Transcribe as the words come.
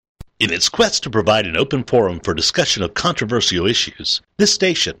In its quest to provide an open forum for discussion of controversial issues, this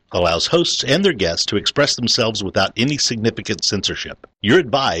station allows hosts and their guests to express themselves without any significant censorship. You're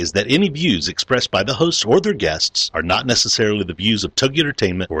advised that any views expressed by the hosts or their guests are not necessarily the views of Tug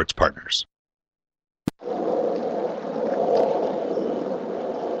Entertainment or its partners.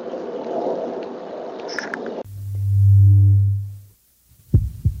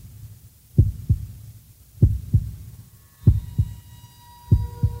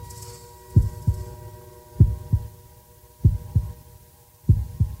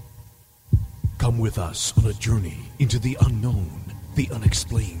 Come with us on a journey into the unknown, the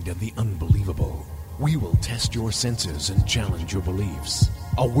unexplained, and the unbelievable. We will test your senses and challenge your beliefs.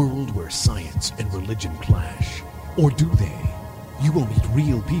 A world where science and religion clash. Or do they? You will meet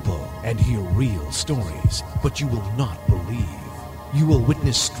real people and hear real stories, but you will not believe. You will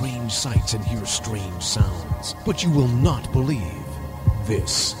witness strange sights and hear strange sounds, but you will not believe.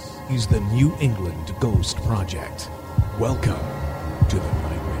 This is the New England Ghost Project. Welcome to the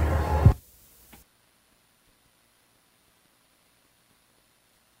nightmare.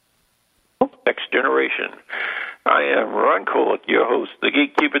 Next Generation. I am Ron Kolick, your host, the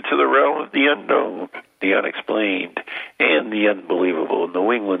gatekeeper to the realm of the unknown, the unexplained, and the unbelievable,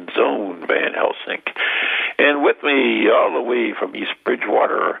 New England's own Van Helsing. And with me, all the way from East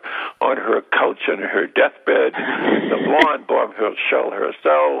Bridgewater, on her couch on her deathbed, the blonde bombshell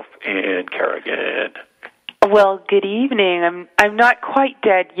herself, Ann Kerrigan. Well, good evening. I'm not quite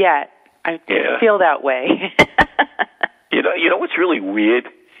dead yet. I feel that way. You know what's really weird?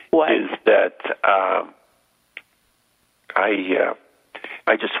 What? Is that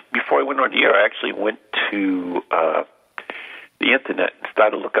I just, before I went on the air, I actually went to the internet and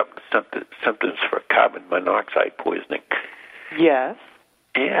started to look up symptoms for carbon monoxide poisoning. Yes.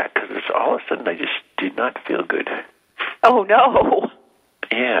 Yeah, because all of a sudden I just did not feel good. Oh, no.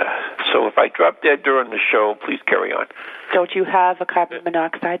 Yeah, so if I drop dead during the show, please carry on. Don't you have a carbon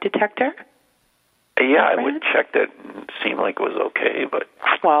monoxide detector? Yeah, I would check that and it seemed like it was okay, but...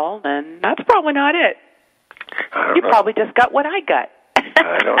 Well, then that's probably not it. You probably just got what I got.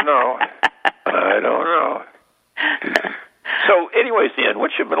 I don't know. So, anyways, Ann,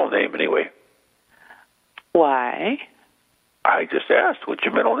 what's your middle name, anyway? Why? I just asked, what's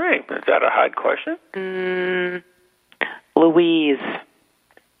your middle name? Is that a hard question? Louise.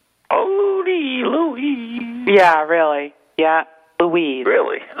 Oh, Louise. Yeah, really. Yeah, Louise.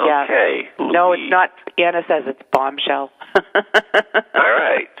 Really? Okay. Yeah. Louise. No, it's not. Anna says it's Bombshell. All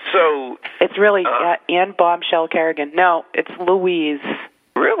right. So it's really Ann Bombshell Kerrigan. No, it's Louise.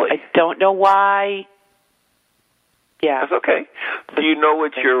 Really? I don't know why. Yeah. That's okay. Do you know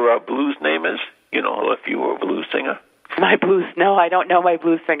what your blues name is? You know, if you were a blues singer. My blues? No, I don't know my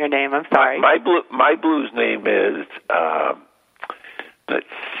blues singer name. I'm sorry. My blues name is let's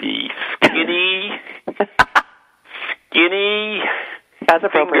see, Skinny. Skinny. That's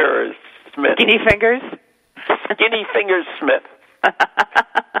appropriate. Fingers Smith. Skinny Fingers? Skinny Fingers Smith.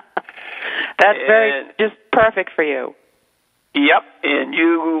 That's very just perfect for you. Yep, and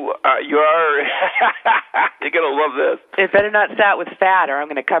you're you're gonna love this. It better not start with fat, or I'm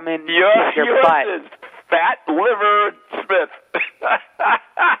gonna come in with your butt. Is Fat Liver Smith.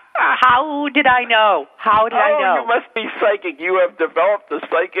 How did I know? How did I know? You must be psychic. You have developed the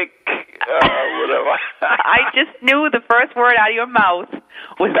psychic, whatever. I just knew the first word out of your mouth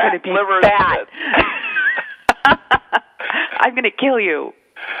was going to be fat. I'm going to kill you.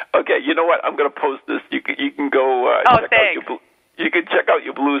 Okay, you know what? I'm going to post this. You can go. You can check out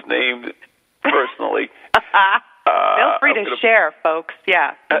your blues name personally. Feel free to share, folks.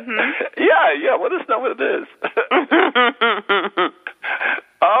 Yeah. Mm-hmm. Yeah. Let us know what it is.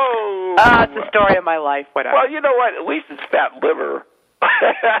 It's the story of my life. Whatever. Well, you know what? At least it's fat liver.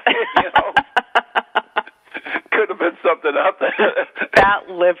 Could have been something up there. Fat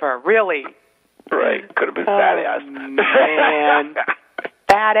liver, really? Right. Could have been fat ass. Man.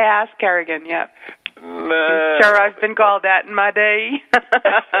 Fat ass Kerrigan, yep. Sure, I've been called that in my day.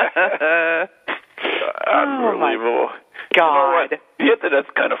 Unbelievable. Oh, God. You know, the internet's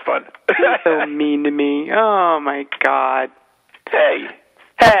kind of fun. You're so mean to me. Oh, my God. Hey.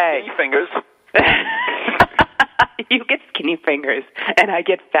 Hey. Skinny fingers. You get skinny fingers, and I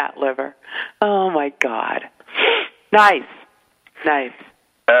get fat liver. Oh, my God. Nice.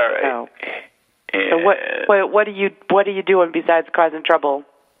 All right. So what are you doing besides causing trouble?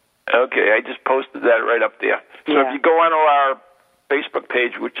 Okay, I just posted that right up there. So if you go on our Facebook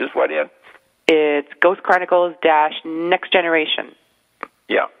page, which is what, Ann? It's Ghost Chronicles - Next Generation.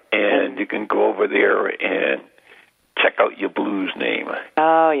 Yeah, and you can go over there and check out your blues name.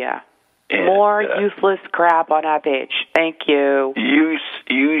 Oh, yeah. And, more useless crap on our page. Thank you. Use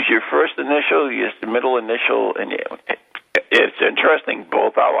your first initial, you use the middle initial, and it's interesting.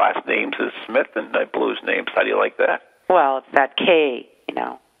 Both our last names is Smith and Blue's names. How do you like that? Well, it's that K, you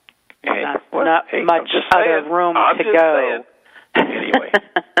know. Hey, Not much other room to go. Anyway,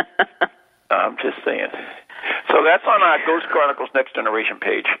 I'm just saying. So that's on our Ghost Chronicles Next Generation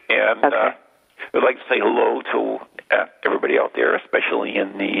page, and we'd like to say hello to everybody out there, especially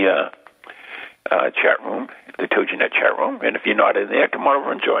in the chat room, the TogiNet chat room. And if you're not in there, come on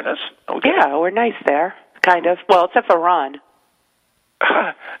over and join us. Okay. Yeah, we're nice there, kind of. Well, except for Ron.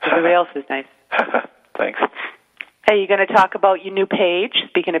 Everybody else is nice. Thanks. Hey, you going to talk about your new page?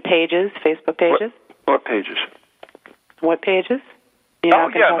 Speaking of pages, Facebook pages? What pages? What pages?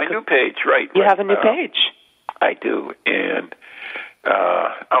 My new page, right. You have a new page. I do, and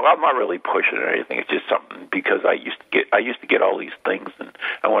I'm not really pushing it or anything. It's just something because I used to get all these things, and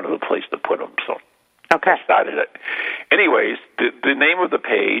I wanted a place to put them, so I started it. Anyways, the name of the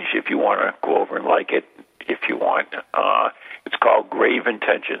page, if you want to go over and like it, if you want, it's called Grave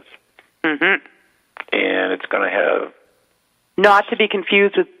Intentions. Mm-hmm. And it's going to have... Not to be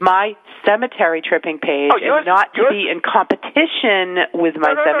confused with my cemetery tripping page, and not to be in competition with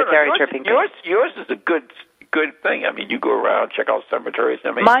my cemetery tripping page. Yours is a good thing. I mean, you go around, check out cemeteries.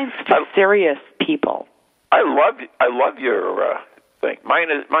 I mean, mine's for serious people. I love your thing.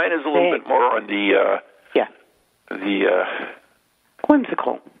 Mine is a little bit more on the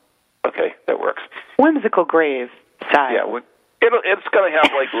whimsical. Okay, that works. Whimsical grave side. Yeah, it's going to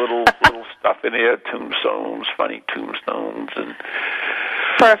have like little stuff in there, tombstones, funny tombstones, and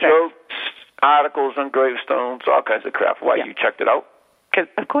jokes, articles on gravestones, all kinds of crap. Why, you checked it out?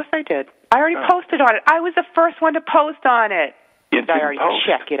 Of course I did. I already posted on it. I was the first one to post on it. You didn't already post.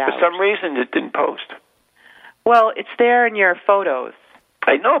 Check it out. For some reason, it didn't post. Well, it's there in your photos.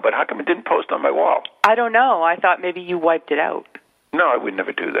 I know, but how come it didn't post on my wall? I don't know. I thought maybe you wiped it out. No, I would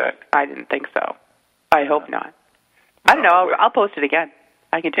never do that. I didn't think so. I hope not. I don't know. I'll post it again.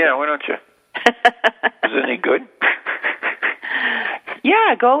 I can do it. Yeah, why don't you? Is it any good?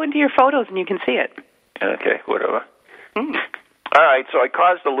 Yeah, go into your photos and you can see it. Okay, whatever. All right, so I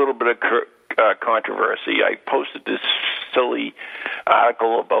caused a little bit of controversy. I posted this silly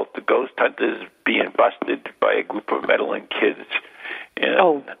article about the ghost hunters being busted by a group of meddling kids. And,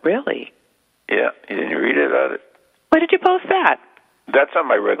 oh, really? Yeah, you didn't read it on it? Where did you post that? That's on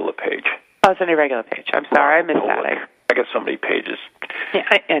my regular page. Oh, it's on your regular page. I'm sorry, I missed that. I got so many pages. Yeah,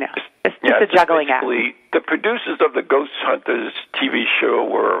 I know. It's a juggling act. The producers of the Ghost Hunters TV show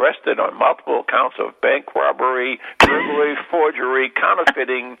were arrested on multiple counts of bank robbery, burglary, forgery,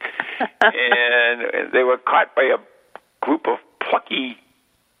 counterfeiting, and they were caught by a group of plucky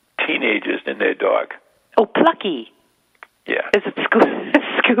teenagers and their dog. Oh, plucky. Yeah. Is it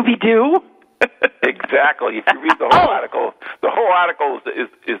Scooby-Doo? Exactly. If you read the whole article is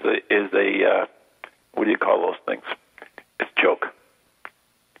a what do you call those things? It's a joke.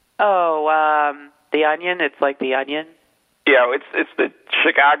 Oh, The Onion. It's like The Onion. Yeah, it's the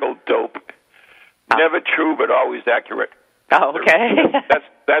Chicago dope. Never true, but always accurate. Oh, okay.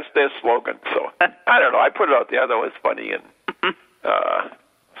 that's their slogan. So I don't know. I put it out there. I thought it was funny, and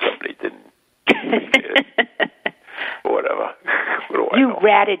somebody didn't. Whatever. What do I know?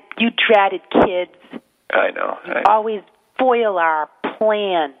 You dratted kids. I know. Always foil our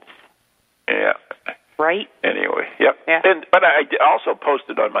plans. Yeah. Right? Anyway, yep. Yeah. But I also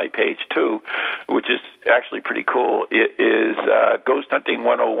posted on my page, too, which is actually pretty cool. It is Ghost Hunting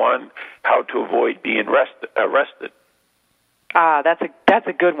 101, How to Avoid Being Arrested. Ah, that's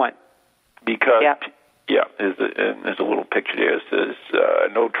a good one. Because, there's a little picture there. It says,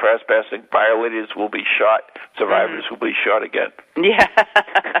 no trespassing, violators will be shot, survivors will be shot again. Yeah.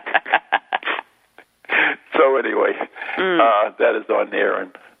 So anyway, that is on there,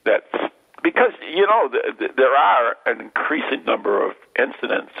 and that's... Because, there are an increasing number of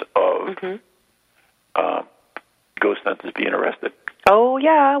incidents of ghost hunters being arrested. Oh,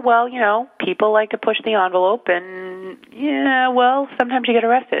 yeah. Well, people like to push the envelope, and, sometimes you get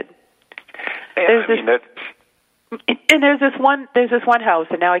arrested. And there's this one house,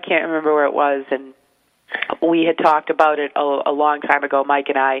 and now I can't remember where it was, and we had talked about it a long time ago, Mike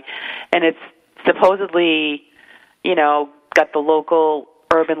and I, and it's supposedly, got the local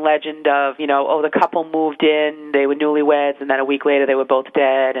urban legend of, the couple moved in, they were newlyweds, and then a week later they were both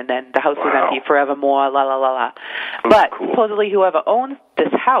dead, and then the house was empty forevermore, la, la, la, la. But supposedly whoever owns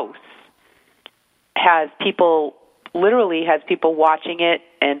this house literally has people watching it,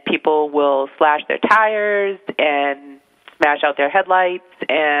 and people will slash their tires and smash out their headlights,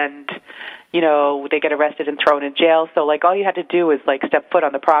 and, they get arrested and thrown in jail. So, all you had to do is, step foot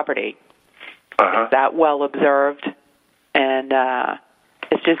on the property. Is that well observed? And,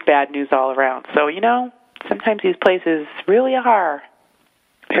 it's just bad news all around. So, sometimes these places really are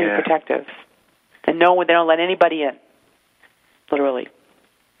pretty protective. And they don't let anybody in, literally.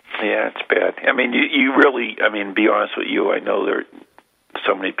 Yeah, it's bad. I mean, you really, be honest with you, I know there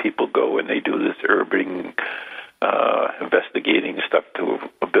so many people go and they do this urban investigating stuff to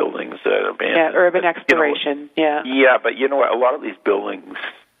buildings that are abandoned. Yeah, urban exploration, yeah. Yeah, but you know what? A lot of these buildings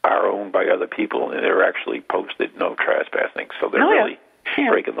are owned by other people, and they're actually posted no trespassing, so they're really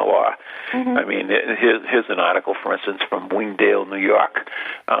breaking the law. Mm-hmm. I mean, here's an article, for instance, from Wingdale, New York,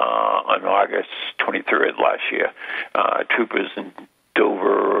 on August 23rd last year. Troopers in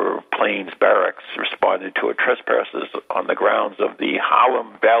Dover Plains Barracks responded to a trespassers on the grounds of the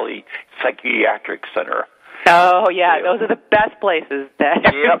Harlem Valley Psychiatric Center. Oh, yeah, those are the best places that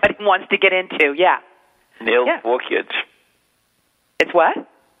everybody wants to get into, Nailed 4 kids. It's what?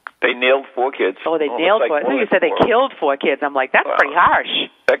 They nailed 4 kids. Oh, they nailed 4. I thought you said they killed 4 kids. I'm like, that's pretty harsh.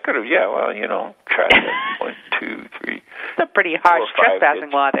 That could have, trespassing 1, 2, 3. It's a pretty harsh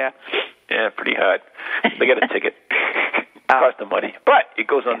trespassing law there. Yeah, pretty hard. They got a ticket. Cost them money. But it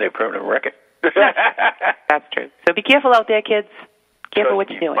goes on their permanent record. That's true. So be careful out there, kids. Careful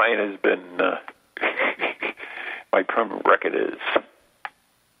what you're doing. Mine has been, my permanent record is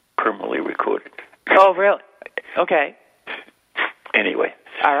permanently recorded. Oh, really? Okay. Anyway.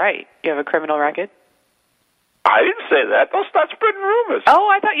 All right. You have a criminal record? I didn't say that. Don't start spreading rumors. Oh,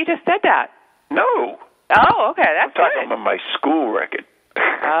 I thought you just said that. No. Oh, okay. That's I'm talking about my school record.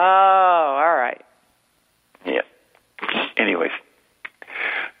 Oh, all right. Yeah. Anyways.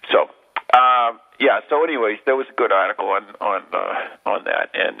 So, anyways, there was a good article on that,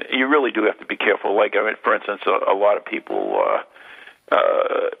 and you really do have to be careful. Like, for instance, a lot of people,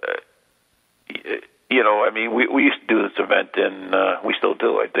 we used to do this event we still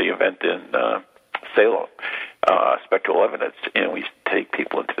do it, the event in Salem, Spectral Evidence, and we used to take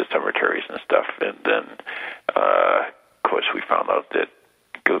people into the cemeteries and stuff, and then, of course, we found out that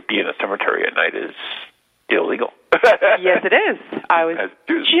being in a cemetery at night is illegal. Yes, it is. I was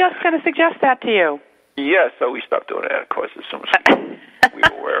just going to suggest that to you. Yeah, so we stopped doing that, of course, as soon as we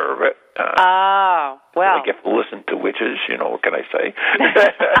were aware of it. Oh, well. Like, if you listen to witches, what can I say?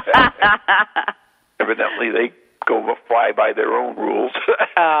 Evidently, they fly by their own rules.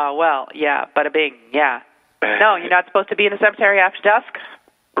 Well, yeah, bada bing, yeah. No, you're not supposed to be in a cemetery after dusk.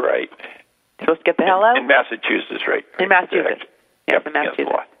 Right. You're supposed to get the hell out. In Massachusetts, right? In Massachusetts. Yep, in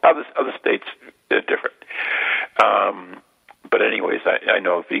Massachusetts. Other states, they're different. But anyways, I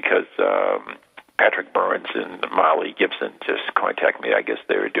know because Patrick Burns and Molly Gibson just contacted me. I guess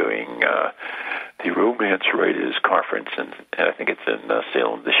they were doing the Romance Raiders conference, and I think it's in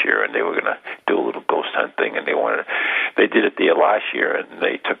Salem this year, and they were going to do a little ghost hunt thing, and they did it there last year, and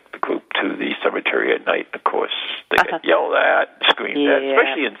they took the group to the cemetery at night. Of course, they get yelled at, screamed at,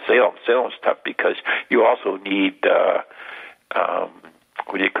 especially in Salem. Salem's tough because you also need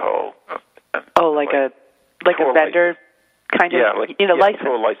what do you call? Like a vendor kind of, license. For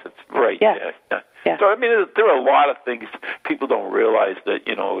a license, right? Yeah. So there are a lot of things people don't realize that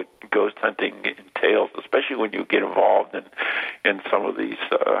ghost hunting entails, especially when you get involved in some of these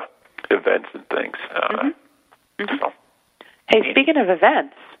events and things. So, hey, speaking of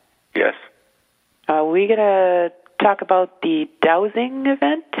events, yes, are we gonna talk about the dowsing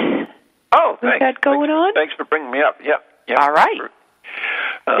event? Oh, thanks. We got going on. Thanks for bringing me up. Yeah. All right.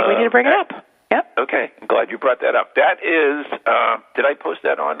 I think we need to bring it up. Yep. Okay. I'm glad you brought that up. That is, did I post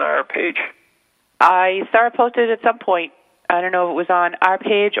that on our page? I saw it posted at some point. I don't know if it was on our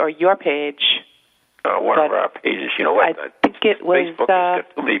page or your page. One of our pages. You know what? I think it was... Facebook has got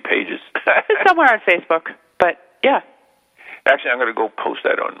so many pages. It's somewhere on Facebook, but yeah. Actually, I'm going to go post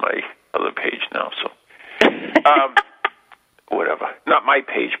that on my other page now, so... whatever. Not my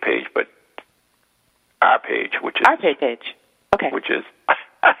page, but our page, which is... Our page. Okay. Which is...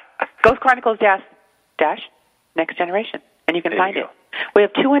 Ghost Chronicles dash Next Generation, and you can find it. We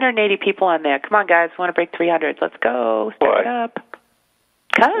have 280 people on there. Come on, guys, we want to break 300. Let's go. Step it up.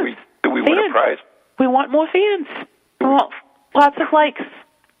 Do we win a prize? We want more fans. We want lots of likes.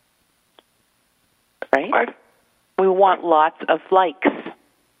 Right? What? We want lots of likes.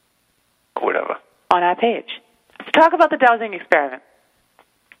 Whatever. On our page. Let's talk about the dowsing experiment.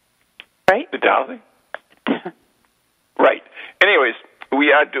 Right? The dowsing? Right. Anyways,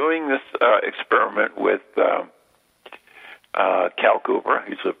 we are doing this experiment with Cal Cooper.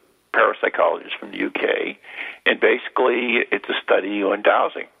 He's a parapsychologist from the UK, and basically it's a study on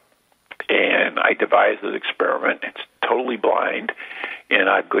dowsing. And I devised this experiment. It's totally blind, and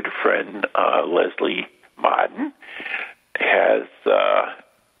our good friend Leslie Martin has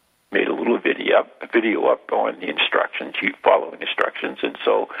made a little video up on the instructions, you following instructions. And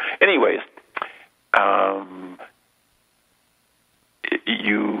so, anyways,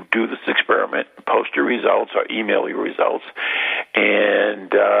 you do this experiment, post your results or email your results,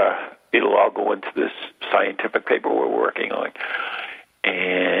 and it'll all go into this scientific paper we're working on.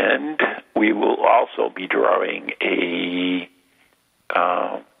 And we will also be drawing a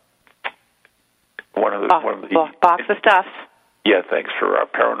one of the box of stuff. Yeah, thanks for our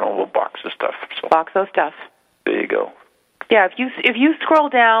paranormal box of stuff. So, box of stuff. There you go. Yeah, if you scroll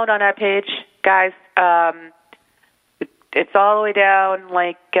down on our page, guys, it's all the way down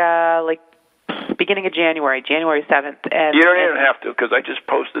like beginning of January 7th. And you don't even have to, because I just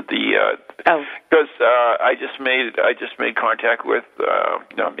posted the. Because I just made contact with.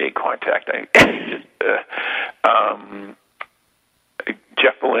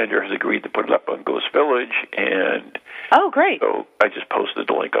 Jeff Belanger has agreed to put it up on Ghost Village, and great. So I just posted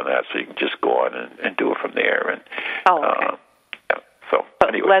the link on that, so you can just go on and do it from there. And okay. So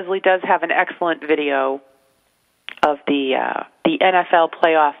anyway, Leslie does have an excellent video of the NFL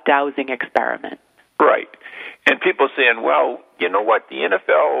playoff dowsing experiment. Right, and people saying, "Well, you know what? The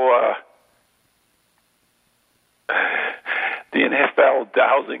NFL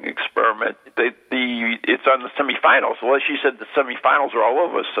dowsing experiment. It's on the semifinals." Well, she said the semifinals are all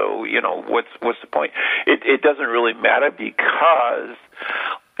over. So what's the point? It doesn't really matter because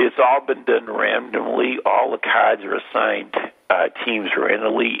it's all been done randomly. All the cards are assigned teams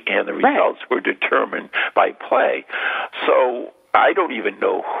randomly, and the results were determined by play. So I don't even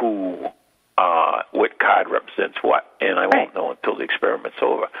know what card represents what, and I won't know until the experiment's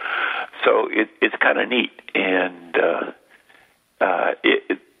over. So it's kind of neat, and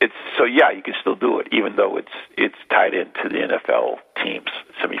it's so you can still do it, even though it's tied into the NFL teams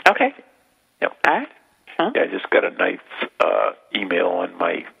semifinals. Okay. Yep. All right. Huh? Yeah, I just got a nice email on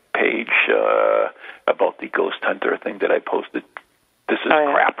my page about the Ghost Hunter thing that I posted. This is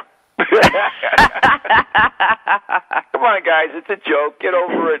crap. Come on, guys, it's a joke. Get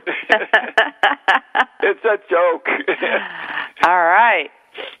over it. It's a joke. All right.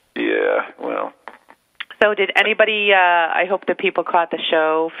 Yeah, well. So did anybody, I hope that people caught the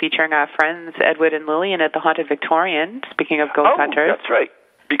show featuring our friends Edward and Lillian at the Haunted Victorian, speaking of Ghost Hunters. That's right,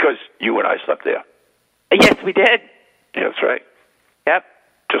 because you and I slept there. Yes, we did. Yeah, that's right. Yep.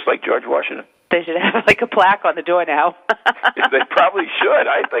 Just like George Washington. They should have like a plaque on the door now. They probably should.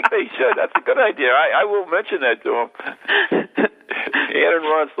 I think they should. That's a good idea. I will mention that to them. Ann and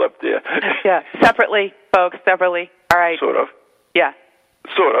Ron slept there. Yeah, separately, folks, separately. All right. Sort of. Yeah.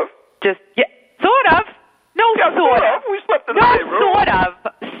 Sort of. Sort of. No, yeah, sort of. We slept in the same room. No, sort of.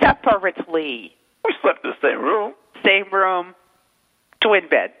 Separately. We slept in the same room. Same room. Twin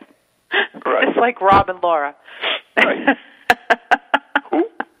beds. Right. Just like Rob and Laura. Right. Who?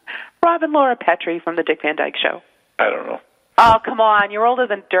 Rob and Laura Petrie from the Dick Van Dyke Show. I don't know. Oh, come on. You're older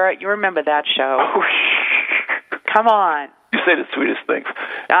than dirt. You remember that show. Oh, come on. You say the sweetest things.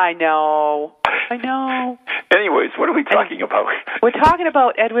 I know. Anyways, what are we talking about? We're talking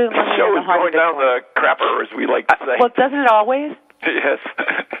about Edward and Lillian. The show is going down the crapper, as we like to say. Well, doesn't it always? Yes.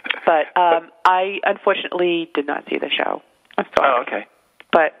 But I unfortunately did not see the show. I'm sorry. Oh, okay.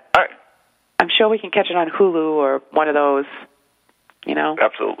 But all right. I'm sure we can catch it on Hulu or one of those,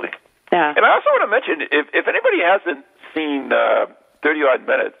 Absolutely. Yeah. And I also want to mention, if anybody hasn't seen 30-odd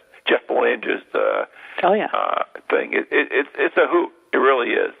Minutes, Jeff Belanger's thing, it's a hoot. It really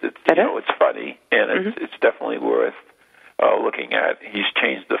is. It's funny, and it's definitely worth looking at. He's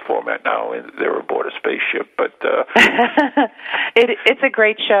changed the format now, and they're aboard a spaceship. But it's a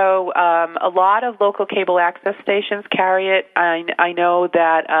great show. A lot of local cable access stations carry it. I know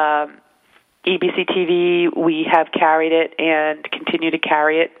that EBC TV, we have carried it and continue to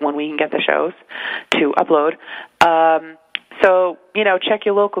carry it when we can get the shows to upload. So, check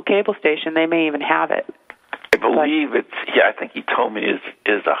your local cable station. They may even have it. I believe I think he told me is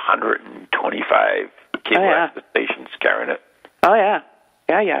 125 cable access stations carrying it. Oh, yeah.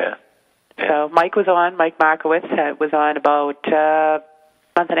 Yeah. So Mike Markowitz was on about a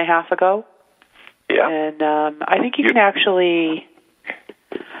month and a half ago. Yeah. And I think you can actually,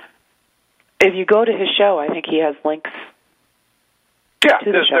 if you go to his show, I think he has links. Yeah,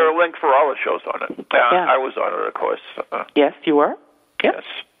 there are links for all the shows on it. I was on it, of course. Yes, you were? Yep. Yes.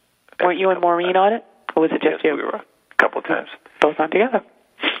 Weren't you and Maureen on it? Or was it just you? We were a couple of times. Both on together.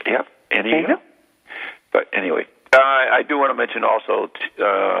 Yep. But anyway, I do want to mention also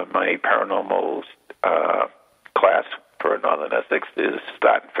my paranormal class for Northern Essex is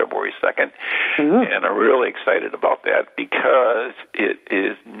starting February 2nd. Ooh. And I'm really excited about that because it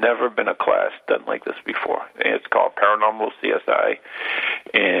has never been a class done like this before. It's called Paranormal CSI,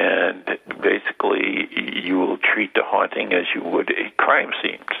 and basically you will treat the haunting as you would a crime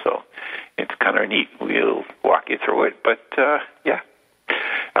scene. So it's kind of neat. We'll walk you through it, but yeah,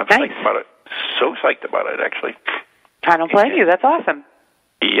 I'm Nice. psyched about it. So psyched about it, actually. I don't blame you. That's awesome.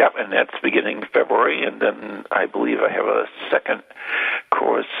 Yep, and that's beginning February, and then I believe I have a second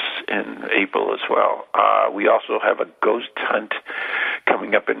course in April as well. We also have a ghost hunt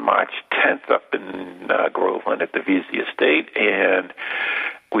coming up in March 10th up in Groveland at the VZ Estate, and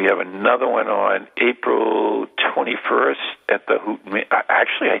we have another one on April 21st at the Houghton.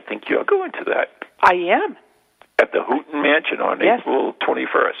 Actually, I think you're going to that. I am. At the Houghton Mansion on Yes. April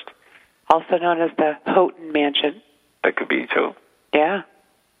 21st. Also known as the Houghton Mansion. That could be too. Yeah.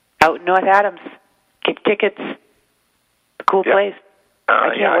 Out in North Adams. Get tickets. A cool Yeah. place.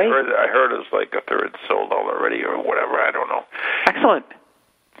 I can't wait. I heard it's like a third sold out already or whatever. I don't know. Excellent.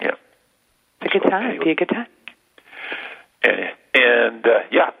 Yeah. It's a good time. It'd be a good time. And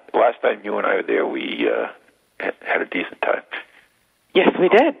yeah, last time you and I were there, we had a decent time. Yes, we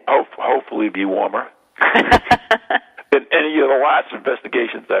did. Hopefully be warmer than any of the last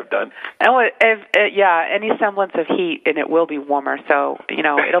investigations I've done. Oh, yeah, any semblance of heat, and it will be warmer. So,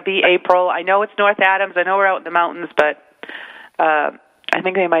 it'll be April. I know it's North Adams. I know we're out in the mountains, but I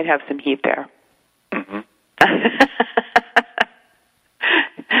think they might have some heat there. Mm-hmm.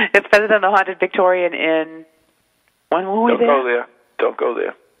 It's better than the Haunted Victorian in, when were we there? Don't go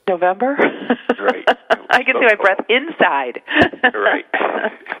there. November? Right. I can see my breath inside. Right.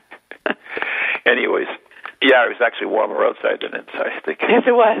 Anyways, yeah, it was actually warmer outside than inside, I think. Yes,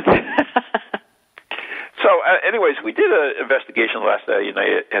 it was. So, anyways, we did an investigation last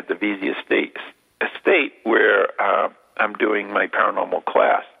night at the VZ Estate where I'm doing my paranormal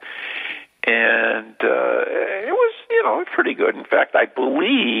class. And it was, pretty good. In fact, I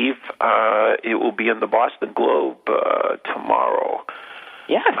believe it will be in the Boston Globe tomorrow.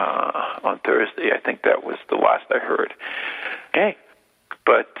 Yes. On Thursday. I think that was the last I heard. Okay.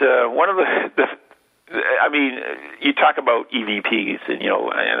 But one of you talk about EVPs,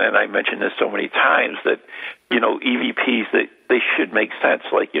 and I mentioned this so many times that, EVPs, that they should make sense.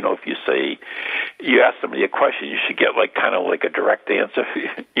 Like, if you say, you ask somebody a question, you should get kind of a direct answer,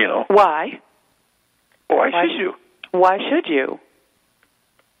 Why? Why should you? Why should you?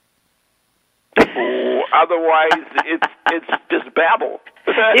 Otherwise, it's just babble.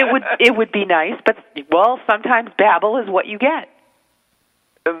 It would be nice, but, sometimes babble is what you get.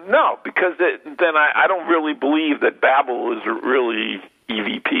 No, because then I don't really believe that babble is really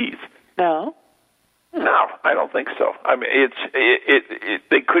EVPs. No? No, I don't think so. I mean,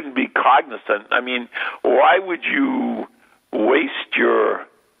 they couldn't be cognizant. I mean, why would you waste your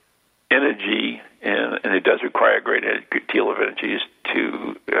energy, and it does require a great deal of energy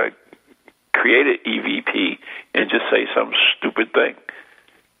to create an EVP and just say some stupid thing?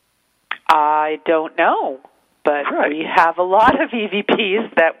 I don't know, but right. We have a lot of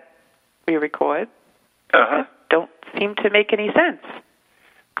EVPs that we record that don't seem to make any sense.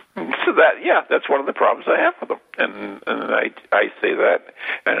 So that's one of the problems I have with them, and I say that,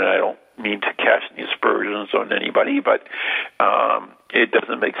 and I don't mean to cast any aspersions on anybody, but it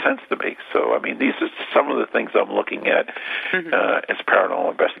doesn't make sense to me. So, I mean, these are some of the things I'm looking at as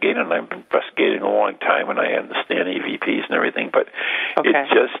paranormal investigator, and I've been investigating a long time, and I understand EVPs and everything, but it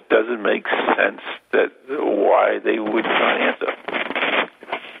just doesn't make sense that why they would not answer.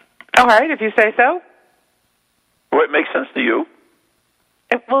 All right, if you say so. Well, it makes sense to you?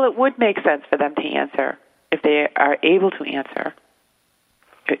 Well, it would make sense for them to answer if they are able to answer.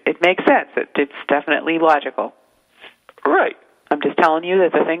 It makes sense. It's definitely logical. Right. I'm just telling you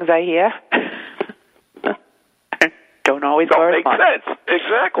that the things I hear don't always make correspond. sense.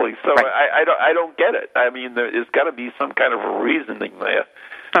 Exactly. So right. I don't get it. I mean, there's got to be some kind of a reasoning there.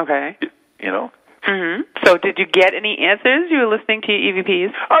 Okay. Mm-hmm. So, did you get any answers? You were listening to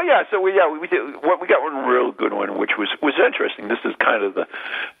EVPs. Oh yeah. So we did. We got one real good one, which was interesting. This is kind of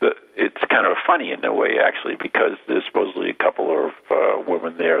it's kind of funny in a way, actually, because there's supposedly a couple of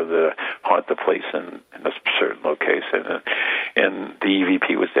women there that haunt the place in a certain location, and the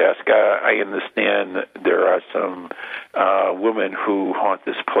EVP was asked. I understand there are some women who haunt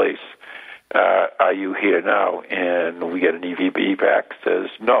this place. Are you here now? And we get an EVP back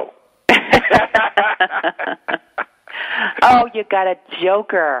says no. Oh, you got a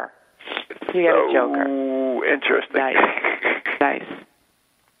joker. You got a joker. Oh, interesting. Nice.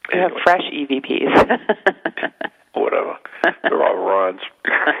 You have fresh EVPs. Whatever. They're all runs.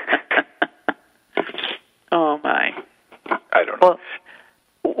 Oh, my. I don't know.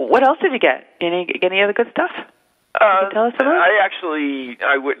 Well, what else did you get? Any other good stuff? Tell us about?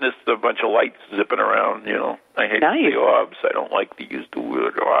 I witnessed a bunch of lights zipping around. I hate to say orbs. I don't like to use the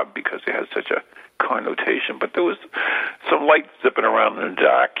word orb because it has such a connotation. But there was some lights zipping around in the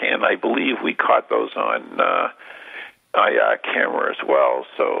dark, and I believe we caught those on IR camera as well.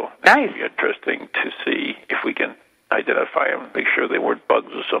 So it'll be interesting to see if we can identify them, make sure they weren't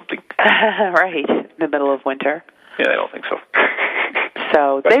bugs or something. Right, in the middle of winter. Yeah, I don't think so.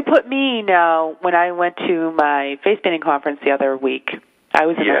 So they put me now, when I went to my face painting conference the other week, I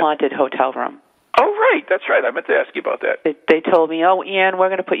was in the haunted hotel room. Oh, right, that's right. I meant to ask you about that. They told me, Ian, we're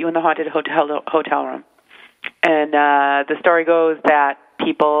going to put you in the haunted hotel room. And the story goes that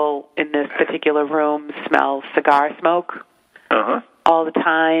people in this particular room smell cigar smoke all the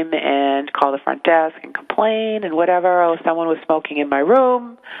time and call the front desk and complain and whatever. Oh, someone was smoking in my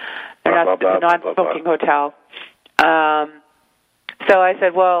room. They're not a non-smoking hotel. So I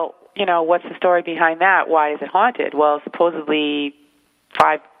said, well, what's the story behind that? Why is it haunted? Well, supposedly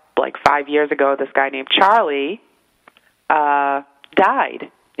 5 years ago, this guy named Charlie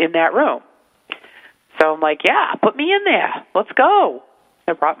died in that room. So I'm like, yeah, put me in there. Let's go.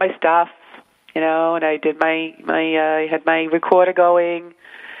 I brought my stuff, and I did I had my recorder going,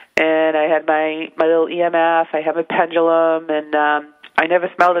 and I had my little EMF. I have a pendulum, and I never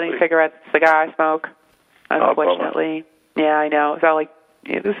smelled any cigarette, cigar smoke, unfortunately. Yeah, I know. So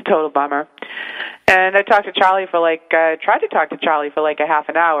it was a total bummer. And I talked to Charlie tried to talk to Charlie for a half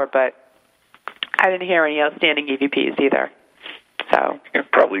an hour, but I didn't hear any outstanding EVPs either. So you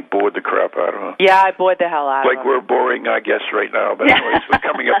probably bored the crap out of him. Yeah, I bored the hell out of him. We're boring, I guess, right now. But anyways,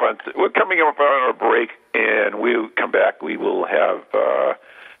 we're coming up on our break, and we'll come back. We will have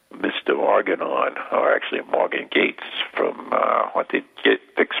Mr. Morgan on, or actually Morgan Gates from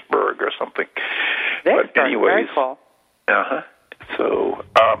Vicksburg or something. Vicksburg, but anyways, very cool. So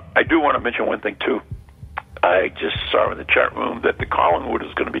I do want to mention one thing too. I just saw in the chat room that the Collinwood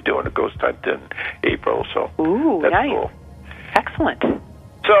is going to be doing a ghost hunt in April. So that's nice. Cool. Excellent.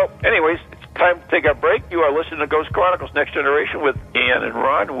 So, anyways, it's time to take a break. You are listening to Ghost Chronicles Next Generation with Ann and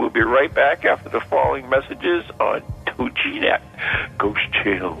Ron. We'll be right back after the following messages on TogiNet, Ghost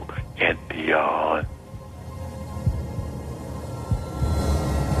Channel, and beyond.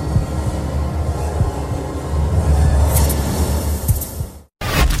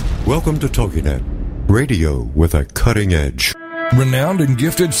 Welcome to TogiNet, radio with a cutting edge. Renowned and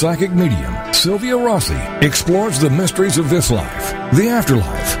gifted psychic medium Sylvia Rossi explores the mysteries of this life, the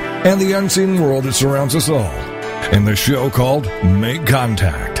afterlife, and the unseen world that surrounds us all in the show called Make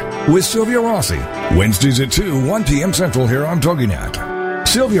Contact with Sylvia Rossi, Wednesdays at 1 p.m. Central here on TogiNet.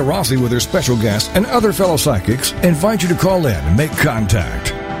 Sylvia Rossi with her special guests and other fellow psychics invite you to call in and make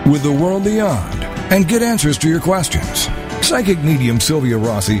contact with the world beyond and get answers to your questions. Psychic medium Sylvia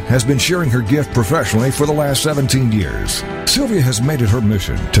Rossi has been sharing her gift professionally for the last 17 years. Sylvia has made it her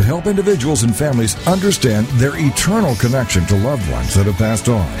mission to help individuals and families understand their eternal connection to loved ones that have passed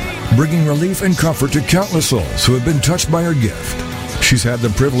on, bringing relief and comfort to countless souls who have been touched by her gift. She's had the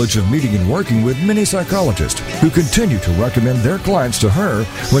privilege of meeting and working with many psychologists who continue to recommend their clients to her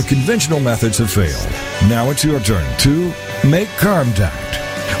when conventional methods have failed. Now it's your turn to make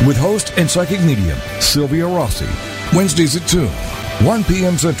contact with host and psychic medium Sylvia Rossi. Wednesdays at 1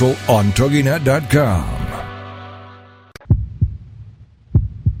 p.m. Central on TogiNet.com.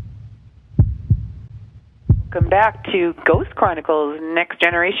 Welcome back to Ghost Chronicles Next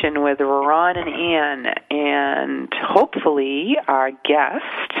Generation with Ron and Ann, and hopefully our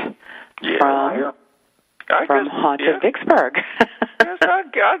guest from Haunted Vicksburg. Yes,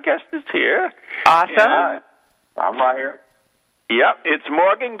 our guest is here. Awesome. Yeah, I'm right here. Yep, it's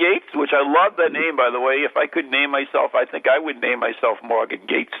Morgan Gates, which I love that name, by the way. If I could name myself, I think I would name myself Morgan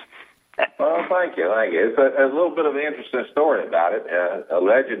Gates. Well, thank you. It's a little bit of an interesting story about it.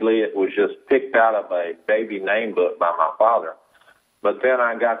 Allegedly, it was just picked out of a baby name book by my father. But then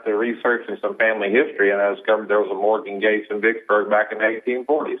I got to researching some family history, and I discovered there was a Morgan Gates in Vicksburg back in the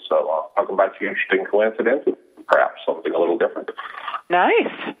 1840s. So talking about the interesting coincidences, perhaps something a little different.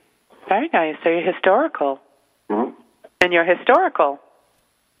 Nice. Very nice. So you're historical. Mm-hmm. And you're historical.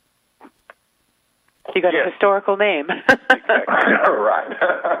 You got a historical name. Right.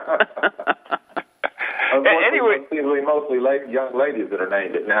 Anyway, mostly young ladies that are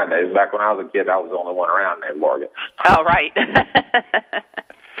named it nowadays. Back when I was a kid, I was the only one around named Morgan. Oh, right.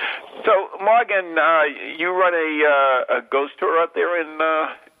 So, Morgan, you run a ghost tour out there in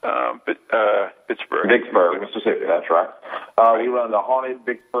Pittsburgh. Vicksburg, Mississippi, that's right. We run the Haunted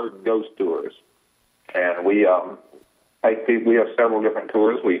Vicksburg Ghost Tours. And we take people. We have several different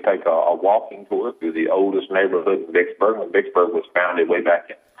tours. We take a walking tour through the oldest neighborhood in Vicksburg. When Vicksburg was founded way back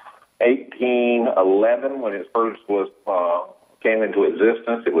in 1811, when it first was came into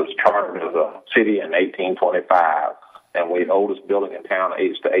existence, it was chartered as a city in 1825. And the oldest building in town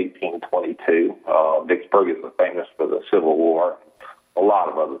aged to 1822. Vicksburg is famous for the Civil War, a lot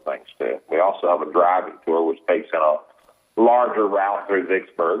of other things too. We also have a driving tour which takes in a larger route through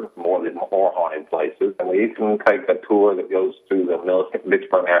Vicksburg, more haunted places, and we even take a tour that goes through the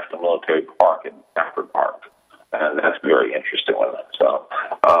Vicksburg National Military Park in Stafford Park, and that's very interesting with it. So,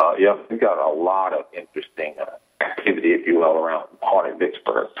 we've got a lot of interesting activity, if you will, around haunted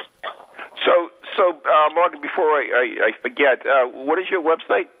Vicksburg. So, Morgan, before I forget, what is your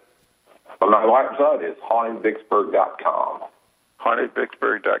website? Well, my website is hauntedvicksburg.com.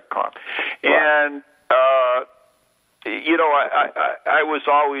 hauntedvicksburg.com. Right. And, I was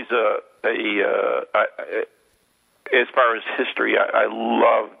always as far as history, I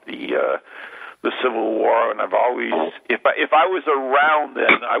love the Civil War, and I've always, if I was around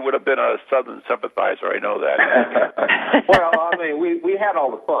then, I would have been a Southern sympathizer. I know that. Well, I mean, we had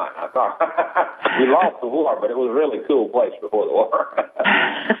all the fun. I thought we lost the war, but it was a really cool place before the war.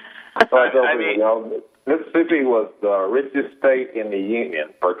 Mississippi was the richest state in the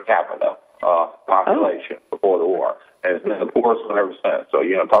Union per capita population before the war, and it's been the poorest one ever since. So,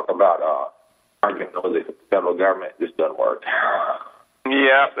 talk about arguing with the federal government, it just doesn't work.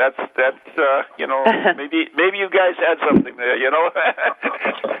 Yeah, that's maybe you guys had something there,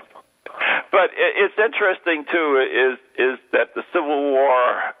 But it's interesting too is that the Civil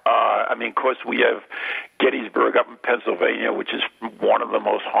War. Of course, we have Gettysburg up in Pennsylvania, which is one of the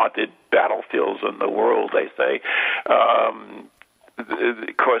most haunted battlefields in the world. They say.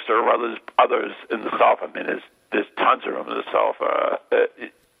 Of course, there are others in the South. There's tons of them in the South.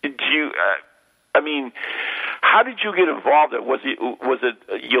 How did you get involved? Was it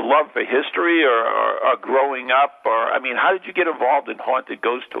your love for history or growing up? How did you get involved in haunted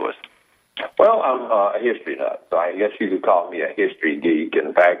ghost tours? Well, I'm a history nut, so I guess you could call me a history geek.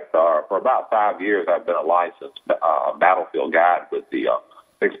 In fact, for about 5 years, I've been a licensed battlefield guide with the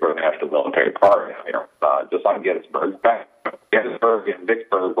Vicksburg National Military Park here, just like Gettysburg. In fact, Gettysburg and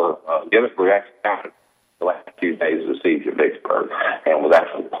Vicksburg were Gettysburg actually happened the last few days of the siege of Vicksburg, and was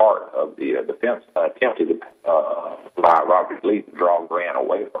actually part of the defense attempted by Robert Lee to draw Grant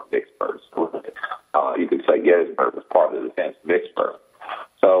away from Vicksburg. So, you could say Gettysburg was part of the defense of Vicksburg.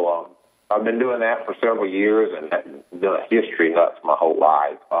 So I've been doing that for several years, and been a history nut my whole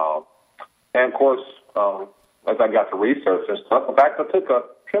life. And of course, as I got to research and stuff, in fact, I took a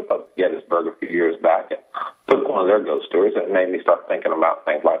trip up to Gettysburg a few years back and took one of their ghost stories, and it made me start thinking about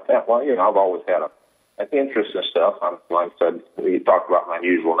things like that. Well, I've always had an interest in stuff. Like I said, you talked about my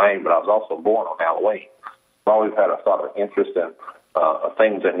unusual name, but I was also born on Halloween. I've always had a sort of interest in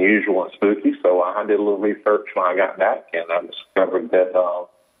things unusual and spooky, so I did a little research when I got back, and I discovered that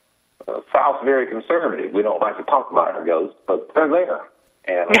South's very conservative. We don't like to talk about our ghosts, but they're there.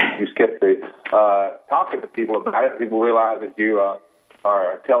 And you get to talking to people about it, people realize that you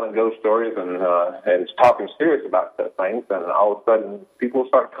are telling ghost stories and talking serious about such things, and all of a sudden people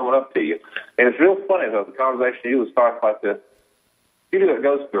start coming up to you. And it's real funny, though, the conversation usually starts like this. You do a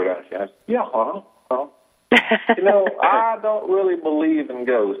ghost story, don't you? I said, yeah, I don't really believe in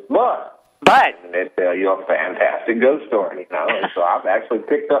ghosts, but and they tell you a fantastic ghost story, and so I've actually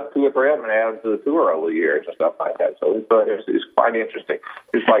picked up 2 or 3 of them and added to the tour over the years and stuff like that. So it's quite interesting.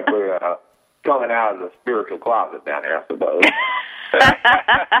 It's like we're coming out of the spiritual closet down there, I suppose.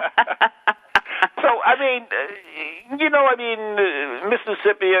 So,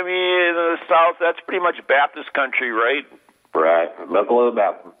 Mississippi, the South, that's pretty much Baptist country, right? Right. Buckle of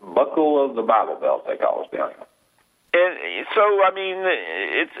the Bible Belt, they call us down here. And so,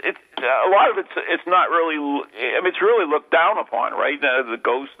 it's a lot of it's not really. It's really looked down upon, right? The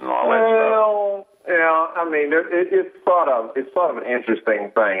ghosts and all that stuff. Well, yeah. It's sort of an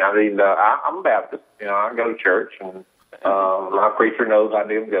interesting thing. I'm a Baptist. I go to church, and my preacher knows I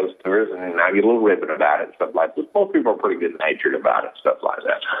do ghost tours, and I get a little ribbon about it and stuff like that. Most people are pretty good natured about it, stuff like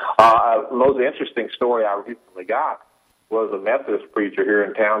that. The most interesting story I recently got was a Methodist preacher here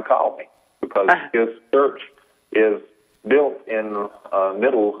in town called me because his church is built in the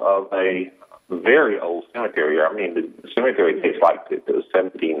middle of a very old cemetery. The cemetery dates like the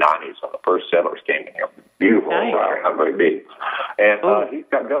 1790s when the first settlers came in here. Beautiful, not very big. And he's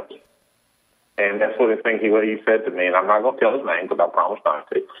got ghosts. And that's what he said to me, and I'm not going to tell his name because I promised not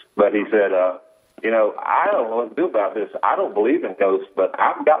to. But he said, I don't know what to do about this. I don't believe in ghosts, but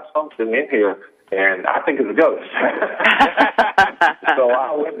I've got something in here, and I think it's a ghost. So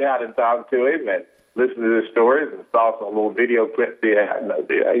I went down and talked to him, and listened to the stories and saw some little video clips. Yeah, no,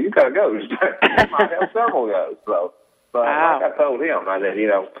 you got a ghost. You might have several ghosts. So, wow. Like I told him, I said,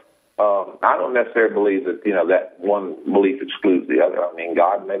 I don't necessarily believe that, that one belief excludes the other. I mean,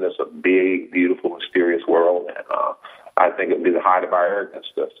 God made us a big, beautiful, mysterious world, and I think it would be the height of our arrogance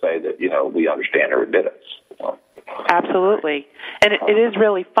to say that, we understand every bit of it. Absolutely. And it is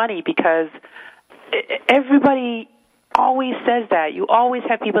really funny because everybody always says that. You always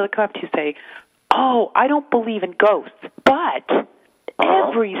have people that come up to you and say, oh, I don't believe in ghosts, but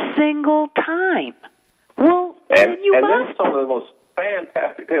every single time. Well, then you must. And then some of the most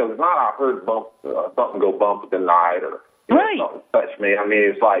fantastic tales. It's not I heard something go bump in the night or something touch me. I mean,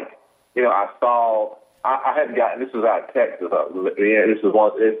 it's like, I saw, I had gotten, this is out of Texas.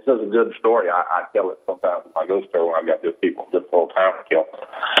 It's such a good story. I tell it sometimes in my ghost tour when I got these people just a little time to kill.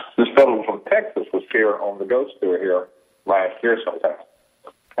 This fellow from Texas was here on the ghost tour here last year sometime.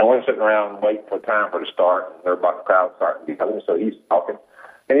 And we're sitting around waiting for time for the start, and they're about the crowd starting to come, so he's talking.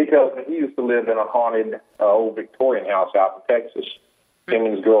 And he tells me he used to live in a haunted old Victorian house out in Texas. Him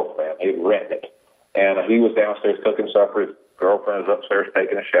and his girlfriend, he rented it. And he was downstairs cooking supper. His girlfriend was upstairs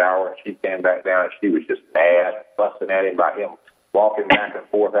taking a shower, and she came back down, and she was just mad, fussing at him by him walking back and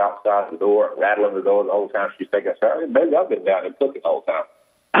forth outside the door, rattling the door the whole time she's taking a shower. Baby, I've been down there cooking the whole time.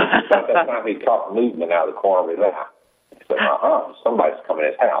 About that time, he caught movement out of the corner of his eye. He said, somebody's coming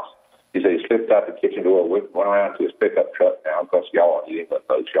in his house. He said he slipped out the kitchen door, went around to his pickup truck now, because y'all are New England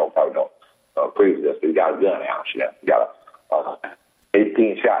folks, y'all probably don't approve this, but he got a gun out. He got a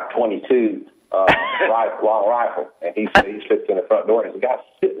 18-shot 22 long rifle, and he said he slipped in the front door, and there's a guy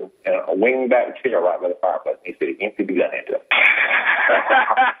sitting in a wing-back chair right by the fireplace, and he said he emptied the gun into it.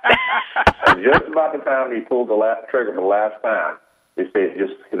 And just about the time he pulled the trigger for the last time, he said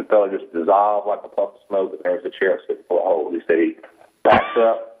the fellow just dissolved like a puff of smoke, and there was a chair sitting full of holes. He said he backed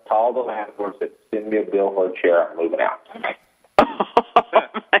up, called the landlord, said, send me a bill for a chair, I'm moving out. Oh,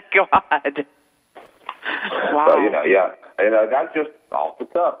 my God. Wow. So, that's just off the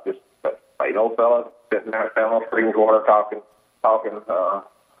cuff, just a plain old fella sitting there, standing on Springs Water, talking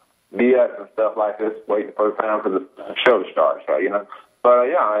BS and stuff like this, waiting for the time for the show to start. So, But,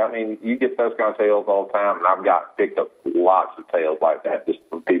 I mean, you get those kind of tales all the time, and I've picked up lots of tales like that just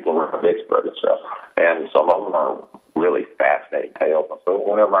from people around Vicksburg and stuff. And some of them are really fascinating tales. So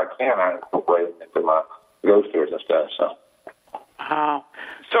whenever I can, I incorporate them into my ghost tours and stuff. So. Wow.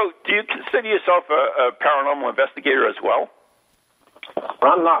 So do you consider yourself a paranormal investigator as well?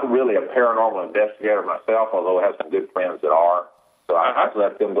 I'm not really a paranormal investigator myself, although I have some good friends that are. So I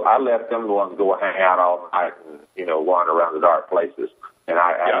let them the ones go hang out all night and, wander around the dark places. And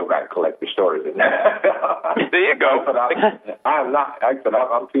I go back and collect the stories. There you go. But I'm not.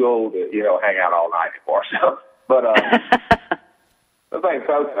 I'm too old to hang out all night anymore. So, but the thing,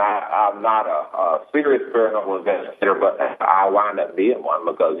 folks, I'm not a serious paranormal investigator, but I wind up being one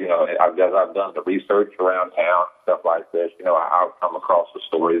because I've done the research around town, stuff like this. I've come across the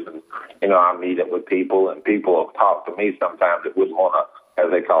stories, and I meet it with people, and people have talked to me sometimes that wouldn't want to,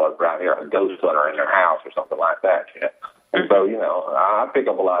 as they call it around here, a ghost hunter in their house or something like that. And so, I pick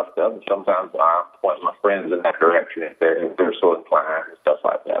up a lot of stuff, and sometimes I point my friends in that direction if they're so inclined and stuff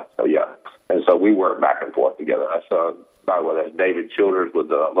like that. So, and so we work back and forth together. That's, by the way, that's David Childers with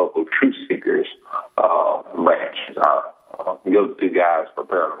the local Truth Seekers branch. Our go-to guys for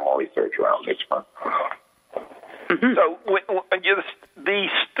paranormal research around Vicksburg. Mm-hmm. So,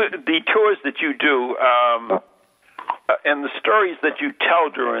 the tours that you do, and the stories that you tell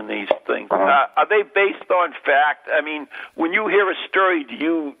during these things, are they based on fact? I mean, when you hear a story, do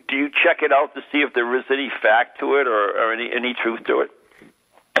you check it out to see if there is any fact to it or any truth to it?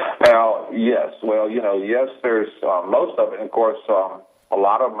 Well, yes. Well, yes, there's most of it. And of course, a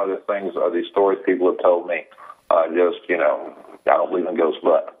lot of them are the things, are these stories people have told me. I don't believe in ghosts,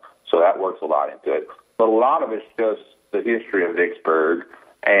 but so that works a lot into it. But a lot of it's just the history of Vicksburg.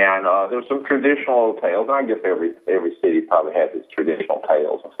 And there's some traditional tales, and I guess every city probably has its traditional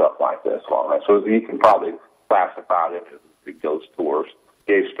tales and stuff like this. So you can probably classify it as ghost tours,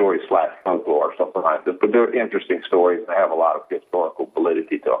 gay stories / folklore or something like this. But they're interesting stories, and they have a lot of historical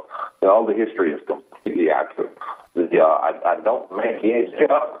validity to them. All the history is completely accurate. I don't make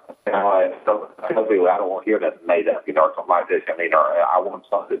anything up. I tell people I don't want to hear that made up, or something like this. I mean, I want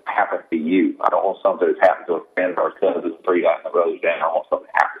something that happened to you. I don't want something that's happened to a friend or a cousin 3 down the road down. I want something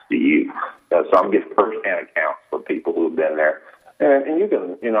that happens to you. So I'm getting first-hand accounts from people who have been there. And you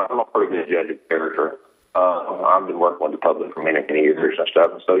can, I'm a pretty good judge of character. I've been working with the public for many, many years and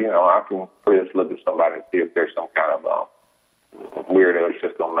stuff. And so, I can just look at somebody and see if there's some kind of weirdo that's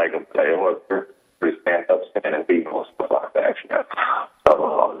just going to make them tale, or if they're pretty upstanding people and stuff like that.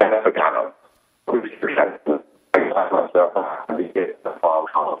 So that's the kind of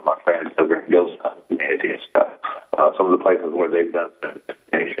they've done some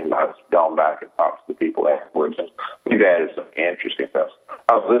investigation. I've gone back and talked to the people afterwards, and we've added some interesting stuff.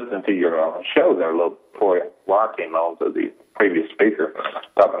 I was listening to your show there a little before I came on to the previous speaker,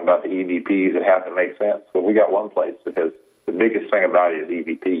 talking about the EVPs that have to make sense. But we got one place that has the biggest thing about it is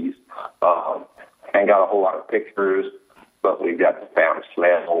EVPs. Ain't got a whole lot of pictures, but we've got the found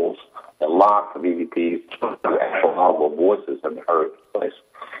smells and lots of EVPs. The actual audible voices have been heard in this place.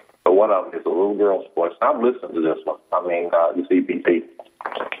 So one of them is a little girl's voice. I've listened to this one. I mean, this EVP.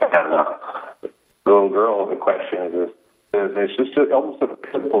 And the little girl, the question is, it's just almost a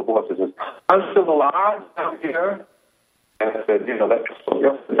pitiful voice. It says, I'm still alive down here. And I said, that's so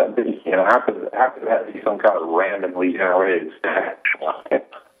that be, how could that be some kind of randomly generated stat?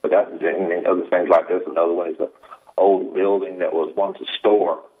 But that's and other things like this. Another one is an old building that was once a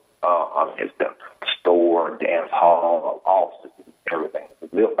store. It's the store, dance hall, offices, everything. It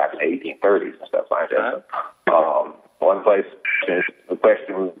was built back in the 1830s and stuff like that. One place, the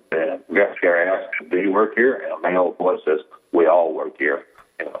question Gary asked, do you work here? And a male voice says, we all work here.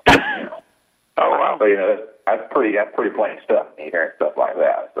 Oh, wow. So, that's pretty plain stuff. You hear stuff like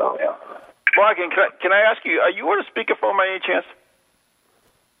that. So, yeah. Morgan, can I ask you, are you on a speakerphone by any chance?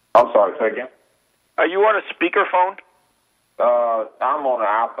 I'm sorry, say again? Are you on a speakerphone? I'm on an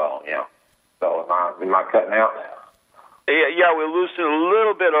iPhone, yeah. So am I cutting out? Yeah, we're losing a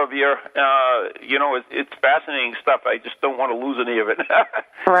little bit of your, it's fascinating stuff. I just don't want to lose any of it.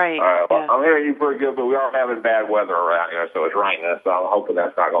 Right. All right, well, yeah. I'm hearing you pretty good, but we are having bad weather around here, so it's raining. So I'm hoping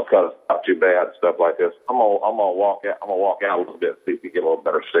that's not going to cut us up too bad and stuff like this. I'm gonna walk out. I'm gonna walk out a little bit, see if we get a little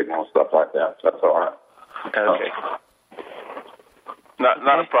better signal and stuff like that. So that's all right. Okay.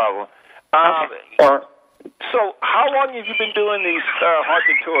 Not a problem. All right. So, how long have you been doing these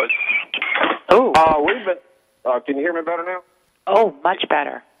haunted tours? Oh. We've been. Can you hear me better now? Oh, much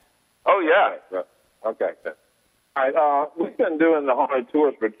better. Oh, yeah. Okay. All right. We've been doing the haunted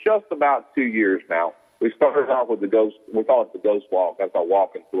tours for just about 2 years now. We started off with the ghost. We call it the Ghost Walk. That's our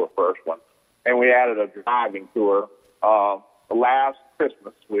walking tour, first one, and we added a driving tour. Last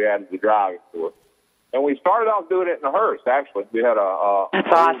Christmas, we added the driving tour. And we started off doing it in a hearse, actually. We had a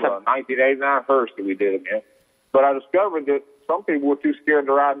 1989 hearse that we did it in. But I discovered that some people were too scared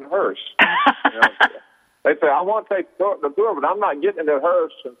to ride in a hearse. They say, I want to take the tour, but I'm not getting in the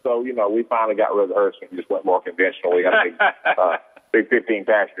hearse. And so, we finally got rid of the hearse and just went more conventional. We got a big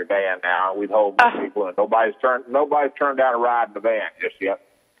 15-passenger van now. We'd hold more people, and nobody's turned down a ride in the van just yet.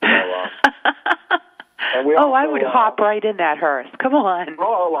 So, and we also, I would hop right in that hearse. Come on.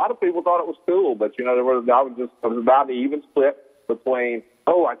 Well, a lot of people thought it was cool, but I was about to even split between,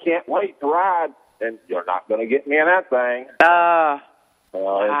 I can't wait to ride, and you're not going to get me in that thing. Wow.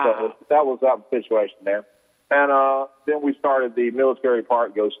 So that was that situation there. And then we started the Military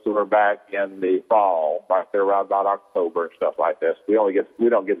Park Ghost Tour back in the fall, right there around about October and stuff like this. We don't get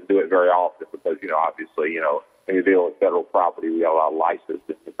to do it very often because, obviously, when you deal with federal property, we have a lot of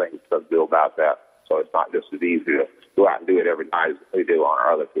licenses and things to do about that. So it's not just as easy to go out and do it every night as we do on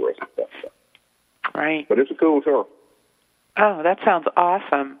our other tours and stuff. So. Right. But it's a cool tour. Oh, that sounds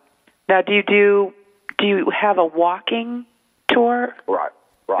awesome. Now, do you have a walking tour? Right.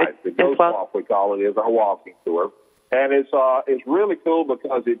 The Ghost Walk, we call it, is our walking tour. And it's really cool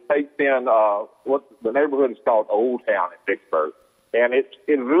because it takes in what the neighborhood is called Old Town in Vicksburg. And it's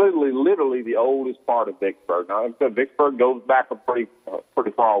really literally the oldest part of Vicksburg. Now, like I said, Vicksburg goes back a pretty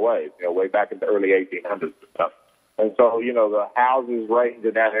far away, way back in the early 1800s and stuff. And so, the houses range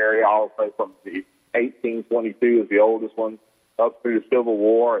in that area all the way from the 1822 is the oldest one, up through the Civil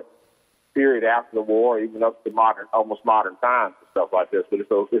War, period after the war, even up to almost modern times and stuff like this. But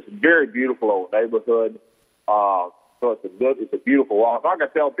it's a very beautiful old neighborhood. So it's a beautiful walk. Like I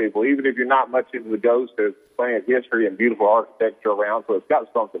tell people, even if you're not much into the ghosts, there's plenty of history and beautiful architecture around, so it's got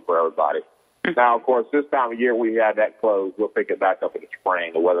something for everybody. Now, of course, this time of year we had that closed. We'll pick it back up in the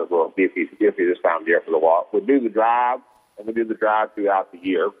spring. The weather's a little iffy this time of year for the walk. We do the drive, and we do the drive throughout the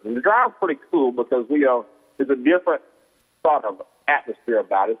year. And the drive's pretty cool because there's a different sort of atmosphere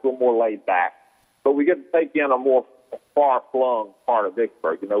about it. It's a little more laid back. But we get to take in a more far-flung part of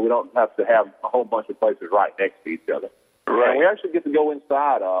Vicksburg. We don't have to have a whole bunch of places right next to each other. Right. And we actually get to go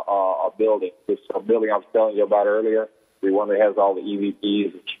inside a building, this building I was telling you about earlier, the one that has all the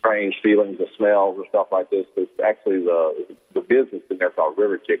EVPs and strange feelings and smells and stuff like this. It's actually the business in there called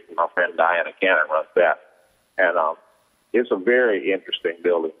River Chicks, and my friend Diana Cannon runs that. And it's a very interesting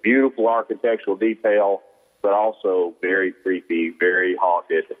building. Beautiful architectural detail, but also very creepy, very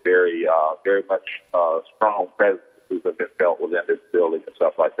haunted, very much strong presences have been felt within this building and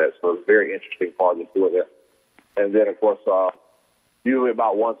stuff like that. So it's a very interesting part of the tour there. And then, of course, usually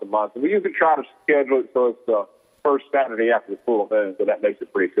about once a month. And we usually try to schedule it so it's first Saturday after the full moon, so that makes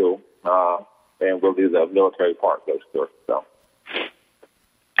it pretty cool. And we'll do the military park those tours. So.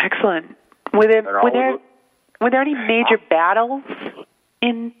 Excellent. Were there any major battles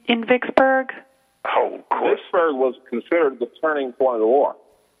in Vicksburg? Oh, of course. Vicksburg was considered the turning point of the war.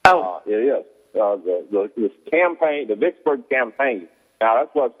 Oh. It is. This campaign, the Vicksburg campaign. Now,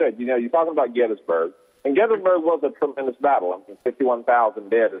 that's what I said. You know, you're talking about Gettysburg. And Gettysburg was a tremendous battle. I mean, 51,000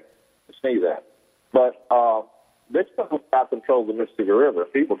 dead to sneeze at. But Vicksburg was out control of the Mississippi River.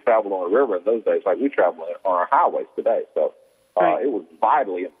 People traveled on the river in those days like we travel on our highways today. So it was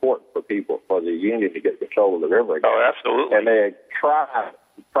vitally important for people, for the Union to get control of the river again. Oh, absolutely. And they had tried.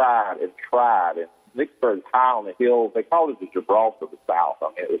 And Vicksburg's high on the hills. They called it the Gibraltar of the South. I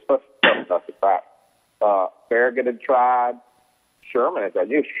mean, it was such a tough attack. Farragut had tried. Sherman had tried.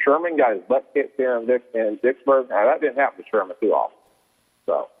 You know, Sherman got his butt kicked there in Vicksburg. Now, that didn't happen to Sherman too often.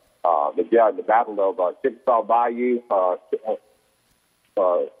 So, the Battle of Chickasaw Bayou,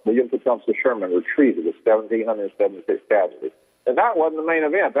 William Tecumseh Sherman retreated with 1,776 casualties. And that wasn't the main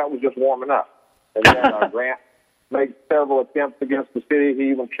event. That was just warming up. And then Grant made several attempts against the city.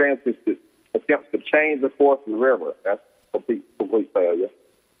 He even attempts to change the course of the river. That's complete failure.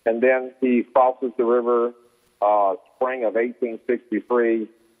 And then he crosses the river spring of 1863,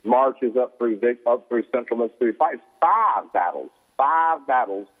 marches up through central Mississippi, fights five battles.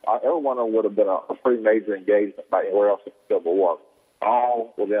 Every one of them would have been a pretty major engagement by anywhere else in the Civil War.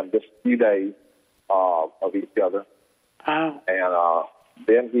 All within just a few days of each other. Wow. And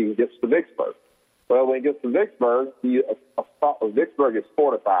then he gets to Vicksburg. Well, when he gets to Vicksburg, Vicksburg is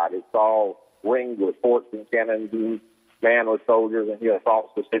fortified. It's all ringed with forts and cannons and manned with soldiers, and he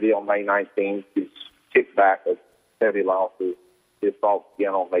assaults the city on May 19th. He's kicked back with heavy losses. He assaults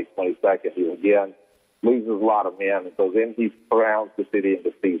again on May 22nd. He again loses a lot of men, and so then he surrounds the city and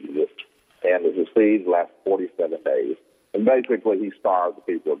besieges it. And the siege lasts 47 days. And basically, he starved the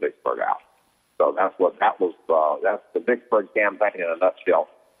people of Vicksburg out. So that's the Vicksburg campaign in a nutshell.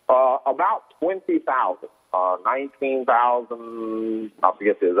 About 20,000, 19,000, I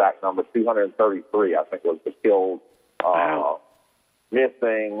forget the exact number, 233, I think was the killed,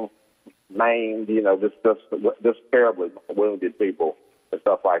 missing, maimed, just terribly wounded people and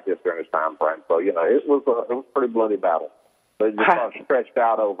stuff like this during this time frame. So, it was a pretty bloody battle. So it just stretched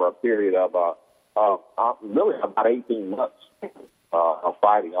out over a period of really about 18 months of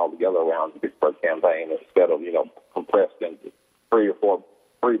fighting altogether around the Vicksburg campaign instead of, compressed into 3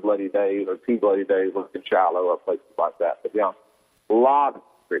 bloody days or 2 bloody days like in Shiloh or places like that. But, a lot of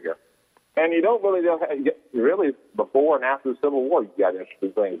figure. And you don't really before and after the Civil War, you got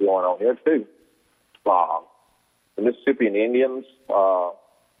interesting things going on here, too. The Mississippian Indians,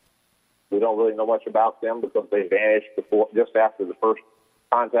 we don't really know much about them because they vanished just after the first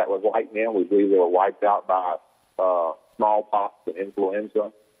contact with white men. We believe they were wiped out by smallpox and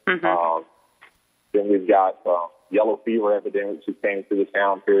influenza. Mm-hmm. Then we've got yellow fever epidemics who came through the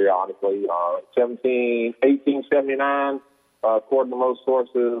town periodically. 1879, according to most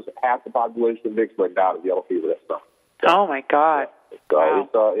sources, half the population of Vicksburg died of yellow fever that summer. Oh, my God. So wow.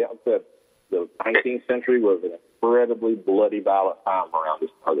 The 19th century was an incredibly bloody, violent time around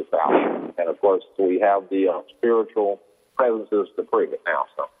this part of the South. And, of course, we have the spiritual presences to prove it now.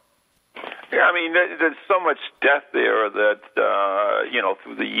 So. Yeah, I mean, there's so much death there that,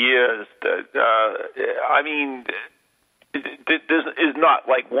 through the years that, there's not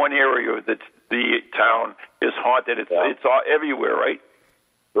like one area that the town is haunted. It's all everywhere, right?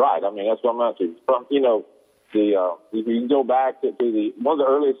 Right. I mean, that's what I'm asking. If you can go back to one of the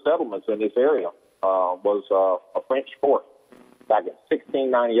earliest settlements in this area was a French fort back in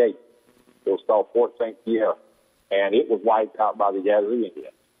 1698. It was called Fort St. Pierre, and it was wiped out by the Yazoo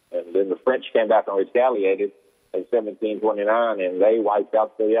Indians. And then the French came back and retaliated in 1729, and they wiped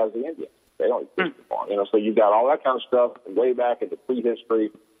out the Yazoo Indians. They don't exist anymore. So you've got all that kind of stuff way back into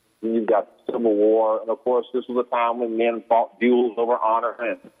prehistory. And you've got the Civil War, and of course, this was a time when men fought duels over honor,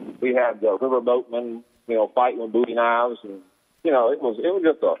 and we had the riverboatmen, fighting with Bowie knives, and it was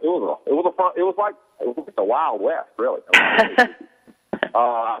like the Wild West, really.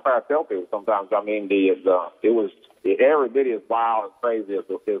 I tell people sometimes. I mean, it was every bit as wild and crazy as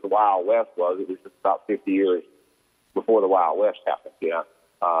the Wild West was. It was just about 50 years before the Wild West happened. They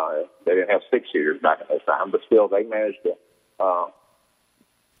didn't have 6 years back in that time, but still, they managed to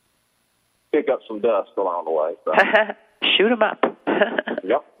pick up some dust along the way. So. Shoot them up.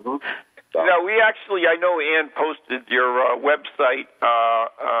 Yep. Mm-hmm. Now, I know Ann posted your website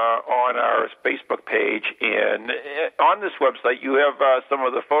on our Facebook page, and on this website you have some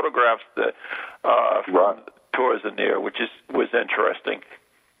of the photographs that from the tours in there, which was interesting.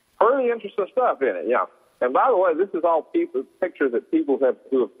 Pretty interesting stuff in it, yeah. And by the way, this is all pictures that people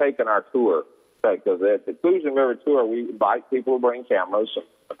who have taken our tour. Because at the Inclusion River Tour, we invite people to bring cameras.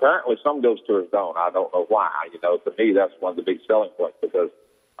 Apparently, some of those tours don't. I don't know why. To me, that's one of the big selling points because,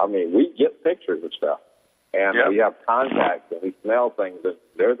 we get pictures of stuff. And we have contacts and we smell things. And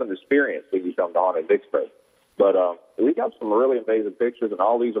there's an experience when you come to Haunted Vicksburg. But we got some really amazing pictures, and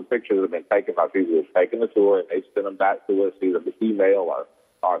all these are pictures that have been taken by people who have taken the tour, and they send them back to us either by email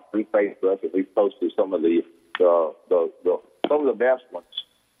or through Facebook. And we've posted some of the best ones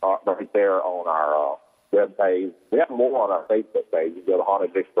right there on our web page. We have more on our Facebook page. You go to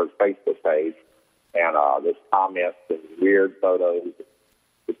Haunted Vicksburg Facebook page, and there's comments and weird photos,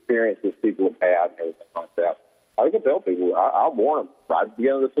 experiences people have had, and everything like that. I can tell people, I'll warn them right at the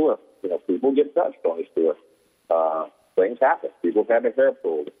beginning of the tour. People get touched on this tour. Things happen. People have had their hair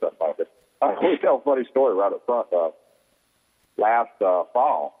pulled and stuff like that. Let me tell a funny story right up front. Last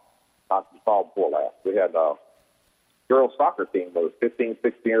fall, not the fall before last, we had a girls' soccer team with 15,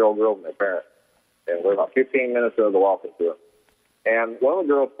 16-year-old girls and their parents. And we're about 15 minutes into the walking tour. And one of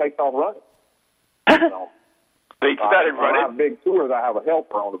the girls takes off running. They started running? On our big tours, I have a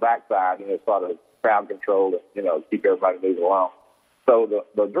helper on the backside, sort of crowd control to, keep everybody moving along. So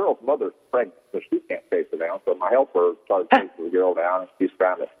the girl's mother's pregnant, so she can't chase her down. So my helper started chasing the girl down, and she's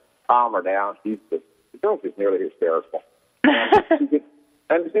trying to calm her down. The girl's just nearly hysterical.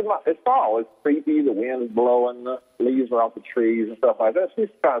 It's fall. It's creepy. The wind's blowing. The leaves are off the trees and stuff like that. She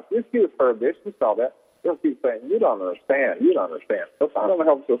was heard this. She saw that. She'll keep saying, "You don't understand. You don't understand." So I don't know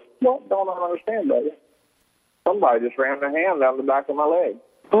how to. What don't I understand, baby? Somebody just ran their hand down the back of my leg.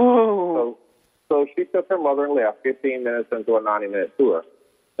 Oh. So she took her mother and left 15 minutes into a 90-minute tour.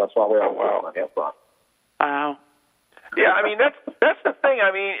 That's why we're on the hip front. Wow. Yeah, that's the thing.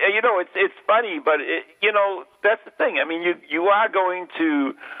 It's funny, but that's the thing. You are going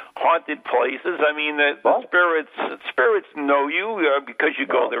to haunted places. The spirits know you because you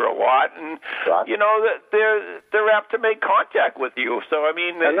go there a lot, and they're apt to make contact with you. So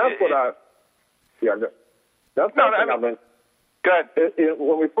and that's what that's no, one thing I've been. Good.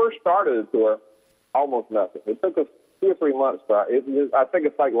 When we first started the tour, almost nothing. It took us 2 or 3 months. I think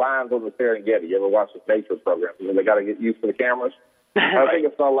it's like Lions on the Serengeti. You ever watch the nature program? They got to get used to the cameras. I think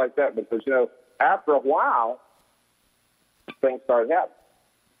it's all like that because, after a while, things started happening.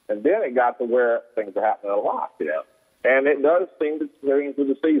 And then it got to where things are happening a lot, And it does seem to change with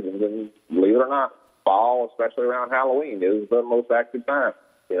the seasons. And believe it or not, fall, especially around Halloween, is the most active time.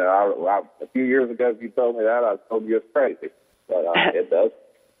 A few years ago, if you told me that, I told you it's crazy. But it does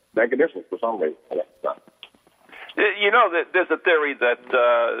make a difference for some reason. There's a theory that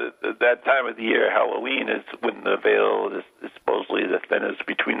that time of the year, Halloween, is when the veil is supposedly the thinnest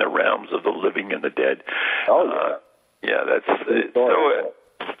between the realms of the living and the dead. Oh, yeah. That's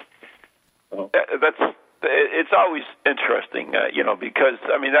it's always interesting, because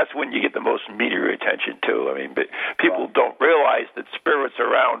that's when you get the most media attention too. But people don't realize that spirits are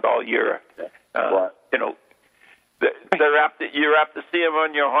around all year. Right. You're apt to see them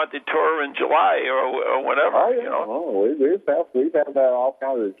on your haunted tour in July or whatever. Oh, yeah. We've had all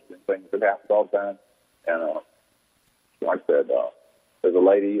kinds of interesting things that happen all the time. And like I said, there's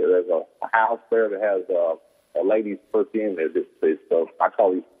a house there that has a lady's perfume. I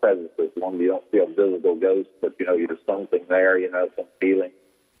call these presences. One you don't see a visible ghost, but there's something there. Some feeling.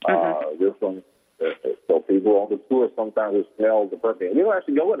 This one. So people on the tour sometimes will smell the perfume. We don't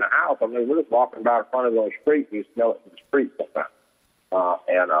actually go in the house. We're just walking by in front of it on the street, and you smell it in the street sometimes.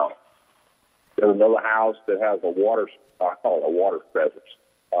 And there's another house that has a water, I call it a water presence.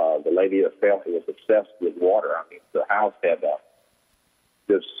 The lady herself was obsessed with water. The house had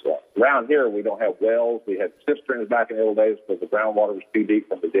this, around here we don't have wells. We had cisterns back in the old days because the groundwater was too deep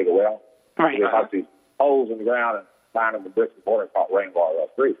for them to dig a well. Right. So we had these holes in the ground and line them with bricks and mortar and caught rainwater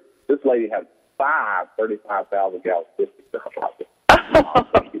up through. This lady had 35,000 gallons of cisterns.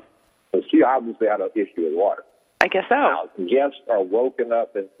 So she obviously had an issue with water. I guess so. Now, guests are waking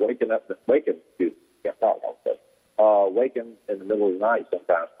in the middle of the night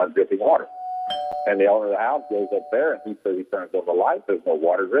sometimes by dripping water. And the owner of the house goes up there, and he says he turns on the light. There's no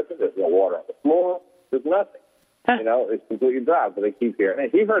water dripping. There's no water on the floor. There's nothing. It's completely dry, but they keep hearing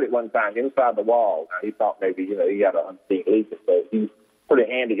it. He heard it one time inside the wall. Now, he thought maybe, he had an unseen leak. So he's a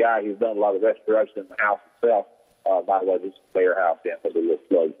pretty handy guy. He's done a lot of restoration in the house itself. By the way, this is a Bayer house in with a little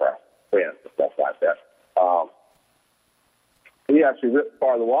slug friends and stuff like that. He actually ripped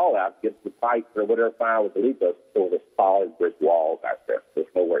part of the wall out, gets the pipe or whatever found with the leak us, so the solid brick wall back there. There's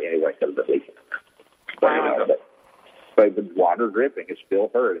nowhere anyway because of the leaking. But the water dripping is still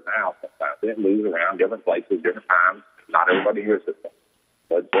heard in the house sometimes. And it moves around different places, different times. Not everybody hears it.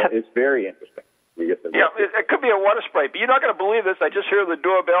 But it's very interesting. You get the Yeah, it could be a water sprite, but you're not going to believe this. I just hear the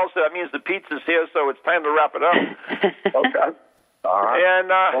doorbell, so that means the pizza's here, so it's time to wrap it up. Okay. All right. And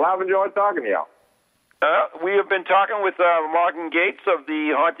well, I've enjoyed talking to y'all. We have been talking with Morgan Gates of the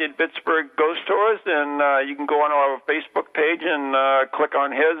Haunted Pittsburgh Ghost Tours, and you can go on our Facebook page and click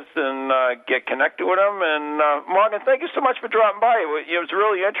on his and get connected with him. And Morgan, thank you so much for dropping by. It was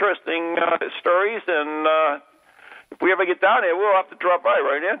really interesting stories, and if we ever get down there, we'll have to drop by,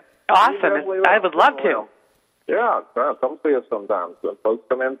 right, Ann? Awesome. I would love to. Yeah, come see us sometime. So folks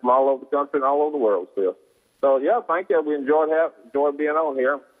come in from all over the country and all over the world to see us. So, yeah, thank you. We enjoyed being on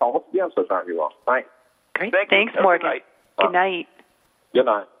here. Call us again sometime you want. Thanks. Great. Thanks, Morgan. Good night. Good night. Good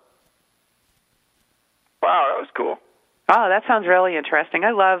night. Wow, that was cool. Oh, that sounds really interesting.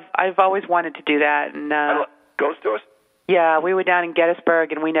 I've always wanted to do that. And Ghost Tours? yeah, we were down in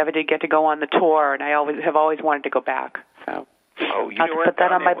Gettysburg, and we never did get to go on the tour, and I have always wanted to go back. So I'll have to put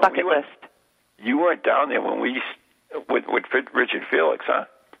that on my bucket list. You weren't down there when we with Richard Felix, huh?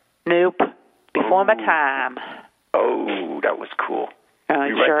 Nope. Before my time. Oh, that was cool. We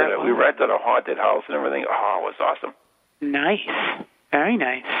Sure rented a haunted house and everything. Oh, it was awesome. Nice. Very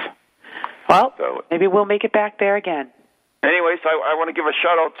nice. Well, maybe we'll make it back there again. Anyways, I want to give a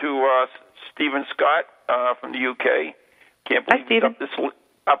shout-out to Stephen Scott from the UK. Can't believe he's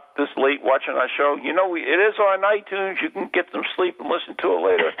up this late watching our show. You know, it is on iTunes. You can get some sleep and listen to it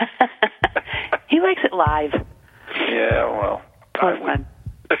later. He likes it live. Yeah, well. That was fun.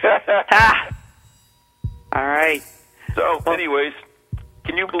 All right. So, anyways,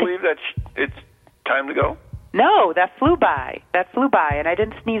 can you believe that it's time to go? No, that flew by. And I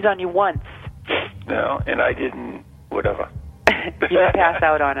didn't sneeze on you once. No, and I didn't, whatever. You didn't pass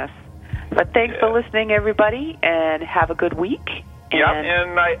out on us. But thanks for listening, everybody, and have a good week.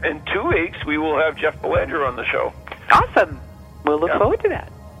 And in 2 weeks, we will have Jeff Belanger on the show. Awesome. We'll look forward to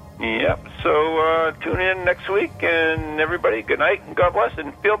that. Yep. So tune in next week, and everybody, good night, and God bless,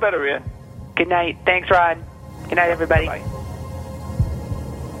 and feel better, Ian. Good night. Thanks, Ron. Good night, everybody. Bye.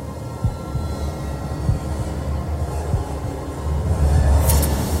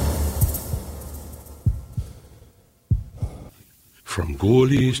 From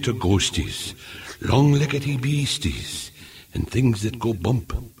ghoulies to ghosties, long-leggedy beasties, and things that go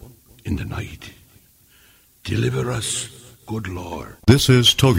bump in the night. Deliver us, good Lord. This is Togi.